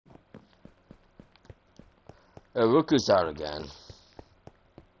Rookie's out again.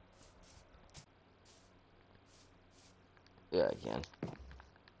 Yeah, I can.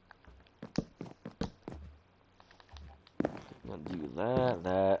 I'm gonna do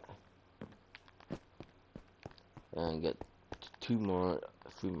that, and get 3 more.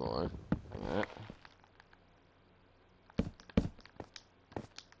 Alright.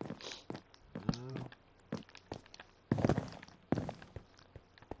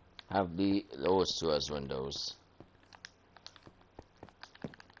 Have those two as windows.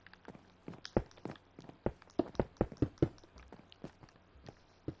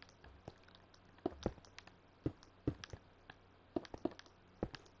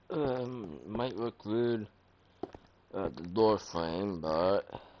 Might look weird at the door frame, but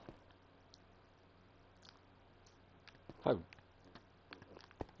I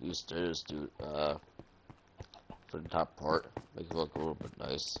use stairs to for the top part, make it look a little bit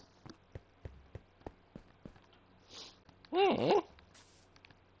nice. Hey.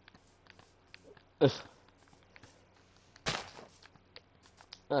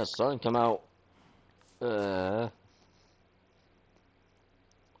 Starting to come out.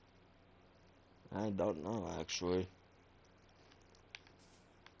 I don't know actually.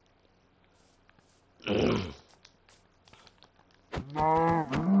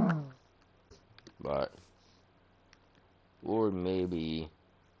 But or maybe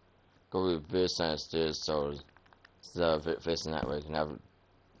go with this instead, so instead of it facing that way, you can have it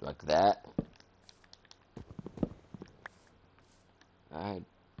like that. I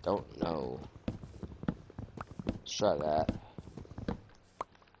don't know. Let's try that.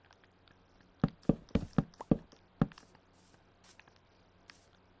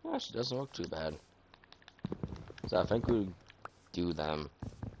 Actually, doesn't look too bad. So I think we do them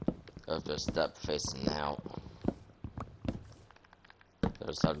of the step facing out.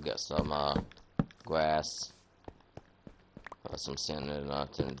 Just have to get some grass, some sand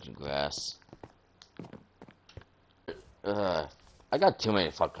and grass. I got too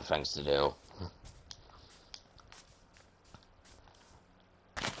many fucking things to do.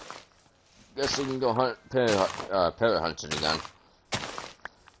 Guess we can go hunt parrot hunting again.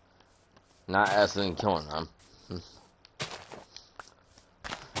 Not accidentally killing them.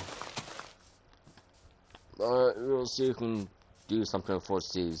 But we'll see if we can do something with 4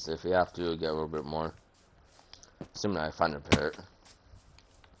 C's. If we have to, get a little bit more. Assuming I find a parrot.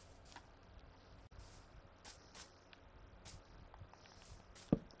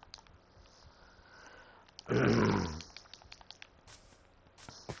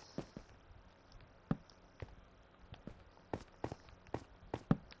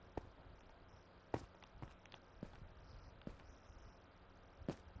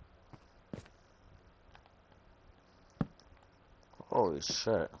 Holy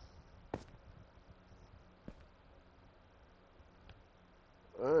shit.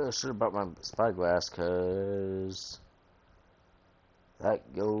 I should have bought my spyglass, cause that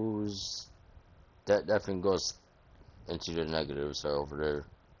definitely goes into the negatives over there.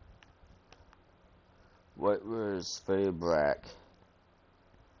 What was very black?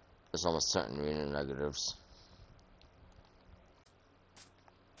 It's almost certainly in the negatives.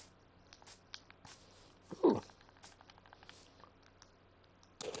 Ooh.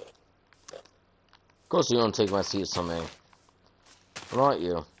 Of course you don't take my seats from me. What about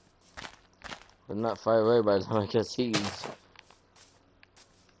you? But not far away by the time I get seeds.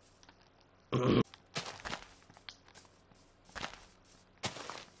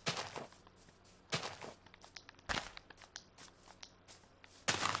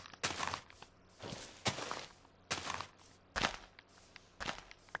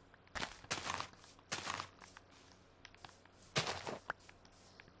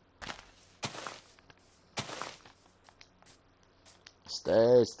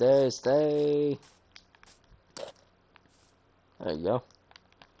 Stay. There you go.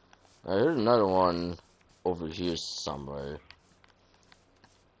 Now here's another one over here somewhere.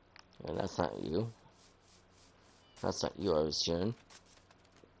 Yeah, that's not you. That's not you I was hearing.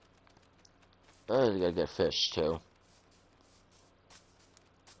 Oh, you gotta get fish too.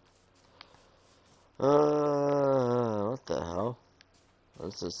 What the hell?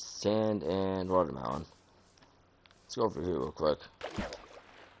 This is sand and watermelon. Let's go over here real quick.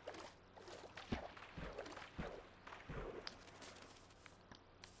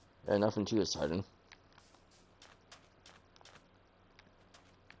 Yeah, nothing too exciting.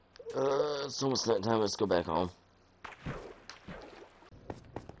 It's almost that time. Let's go back home.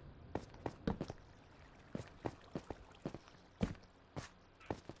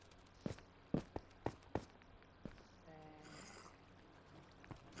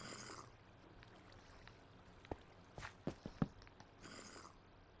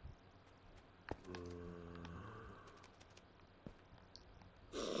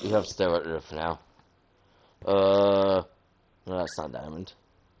 You have to stay right there for now. No, that's not diamond.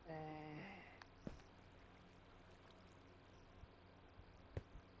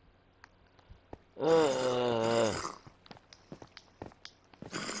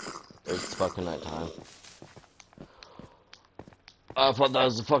 It's fucking nighttime. I thought that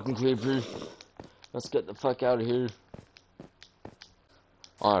was a fucking creeper. Let's get the fuck out of here.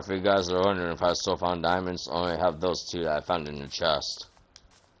 Oh, if you guys are wondering if I still found diamonds, I only have those two that I found in the chest.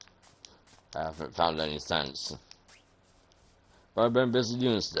 I haven't found any since. But I've been busy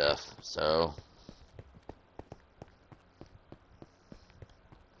doing stuff, so.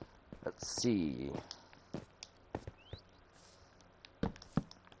 Let's see.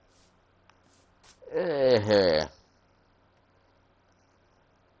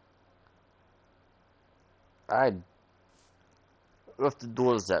 I with the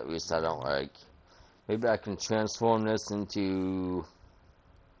doors at least I don't like. Maybe I can transform this into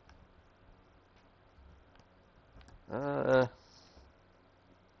no,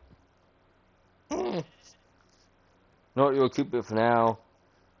 you'll keep it for now,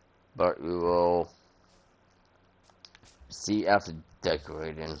 but we will see after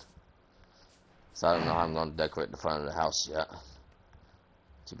decorating. So I don't know how I'm going to decorate the front of the house yet.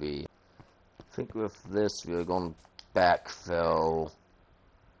 I think with this we're going to backfill.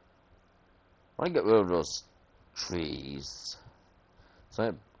 I want to get rid of those trees. So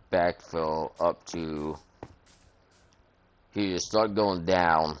I backfill up to here. You start going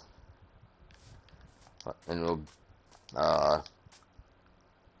down, and we'll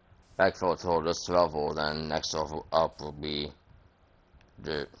backfill to this level. Then next level up will be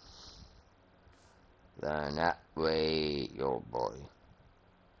dirt. Then that way, oh boy,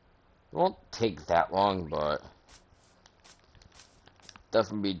 it won't take that long, but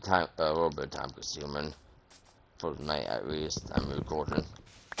definitely be time a little bit time consuming for the night at least. I'm recording.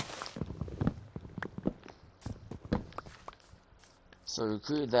 So we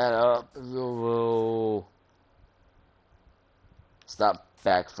clear that up. We will stop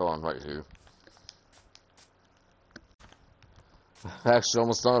backfilling right here. Actually,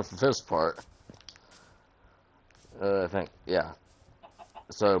 almost done with the first part. I think, yeah.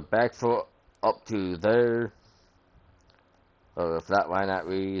 So backfill up to there. If that line at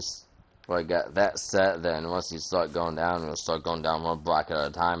least, well, I got that set. Then once you start going down, we'll start going down one block at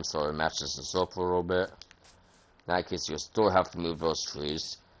a time, so it matches the slope a little bit. In that case, you'll still have to move those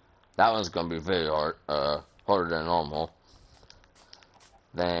trees. That one's gonna be very hard, harder than normal.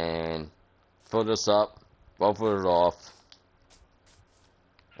 Then fill this up, buffer it off,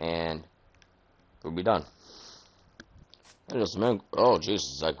 and we'll be done. Oh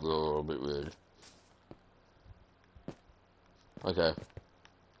Jesus, that grew a little bit weird. Okay,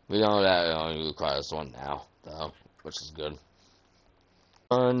 we know that it only requires one now, though, which is good.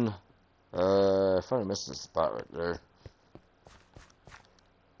 Done. I finally missed the spot right there.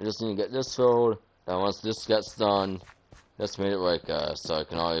 I just need to get this filled, and once this gets done, just made it like so I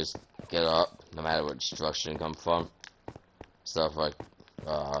can always get up no matter what destruction come from. Stuff like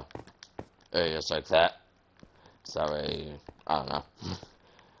areas like that. So I don't know.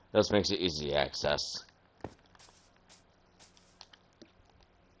 This makes it easy to access.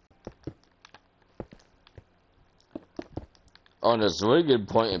 Oh, there's a really good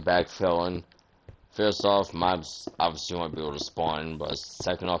point in backfilling. First off, mobs obviously won't be able to spawn, but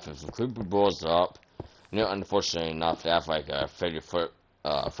second off, if the creeper blows up, you know, unfortunately enough, they have like a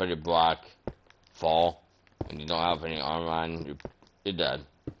 30 block fall, and you don't have any armor on, you're dead.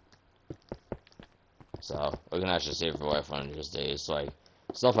 So, we can actually save your life one of these days. Like,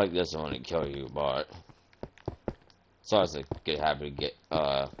 stuff like this won't kill you, but it's always a good habit to get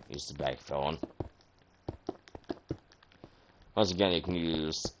used to backfilling. Once again, you can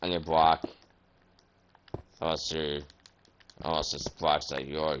use any block, unless it's blocks that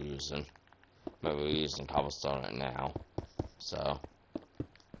you are using. But we're using cobblestone right now, so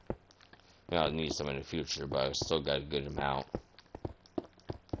I'll need some in the future, but I still got a good amount.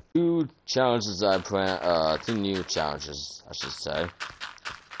 Two challenges I plan, 2 new challenges, I should say.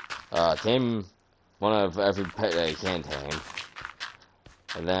 Tame one of every pet that you can tame,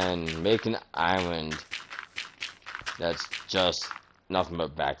 and then make an island that's just nothing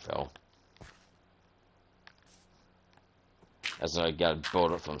but backfill. As in, I gotta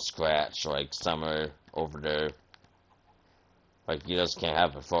build it from scratch, like somewhere over there. Like, you just can't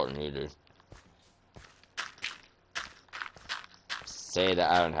have a fort either. Say the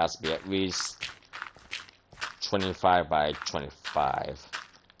island has to be at least 25 by 25.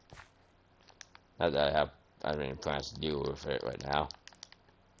 Not that I have any plans to deal with it right now.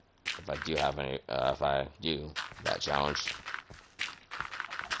 If I do have any, if I do that challenge.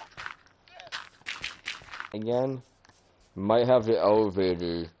 again. Might have the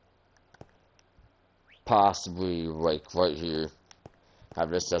elevator possibly like right here. Have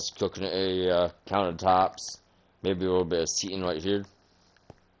this as cooking area, countertops, maybe a little bit of seating right here.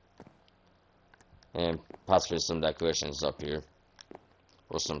 And possibly some decorations up here.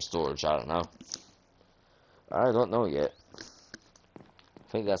 Or some storage, I don't know. I don't know yet.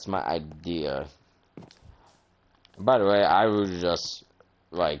 I think that's my idea. By the way, I really just,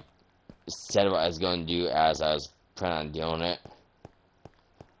 like, said what I was going to do as I was planning on doing it.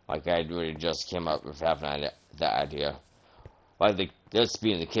 Like, I really just came up with having that idea. Like, this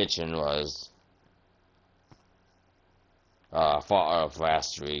being the kitchen was thought of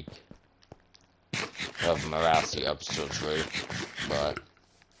last week. Of my last week episodes, really. But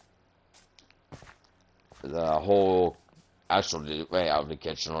the whole actual layout of the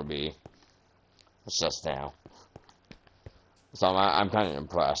kitchen will be just now. So I'm kind of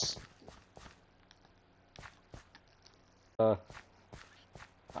impressed. Come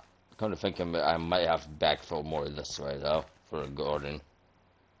to think of it, I might have to backfill more this way though for a garden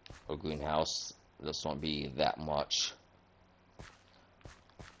or greenhouse. This won't be that much.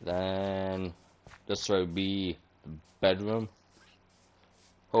 Then this way would be the bedroom.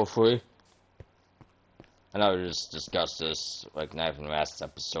 Hopefully. I know we just discussed this like not even last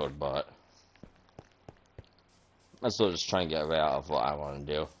episode, but I'm still just trying to get right out of what I want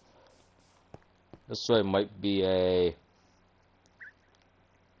to do. This way might be a...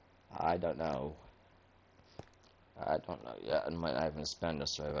 I don't know yet. I might not even spend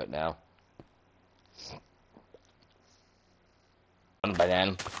this way right now. By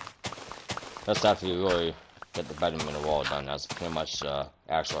then, that's after you really get the bedroom and the wall done. That's pretty much the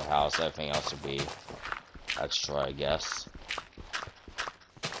actual house. Everything else will be extra, I guess.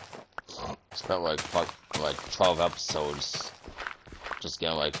 Spent like 12 episodes just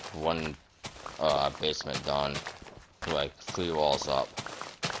getting like one basement done, like 3 walls up.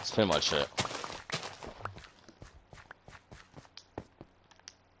 That's pretty much it.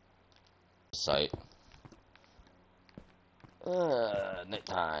 Site.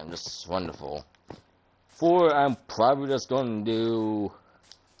 Nighttime, this is wonderful. 4, I'm probably just going to do,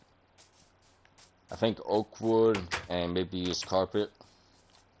 I think, oak wood and maybe use carpet.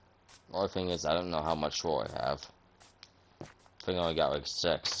 The only thing is, I don't know how much floor I have. I think I only got like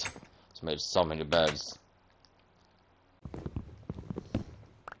 6. It's made so many beds.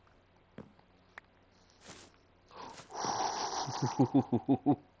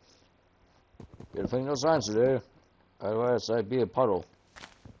 Good thing no signs today. Otherwise, I'd be a puddle.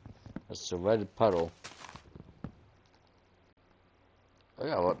 It's a red puddle.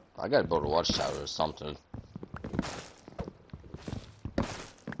 I gotta build a watchtower or something.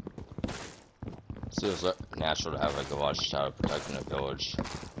 Seems natural to have like a watchtower protecting a village.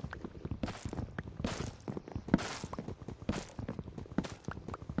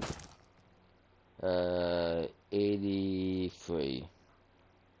 Uh, 83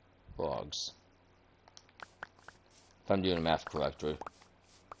 logs. If I'm doing the math correctly.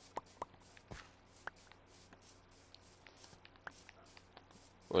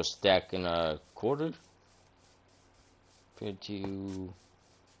 We're stacking a quarter. 22,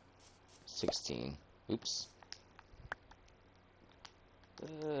 16. Oops.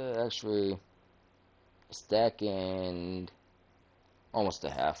 Actually, stack and almost a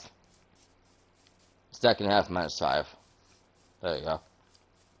half. Stack and a half minus 5. There you go.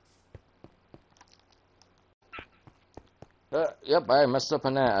 Yep, I messed up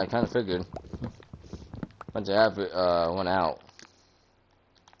on that. I kind of figured. Once I have it, went out.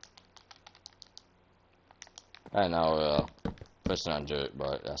 I know, pushing on dirt,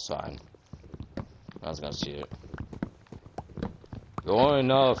 but that's fine. I was gonna see it. You only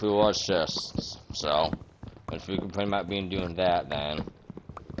know if you watch this, so if you complain about doing that, then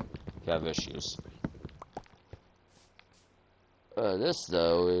you have issues. This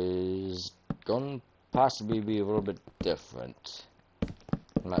though is gonna possibly be a little bit different.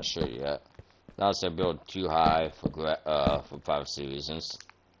 I'm not sure yet. Not to build too high for privacy reasons.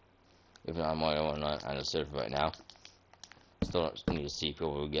 Even though I'm only on the server right now. Still don't need to see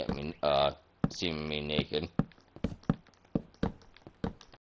people get me seeing me naked.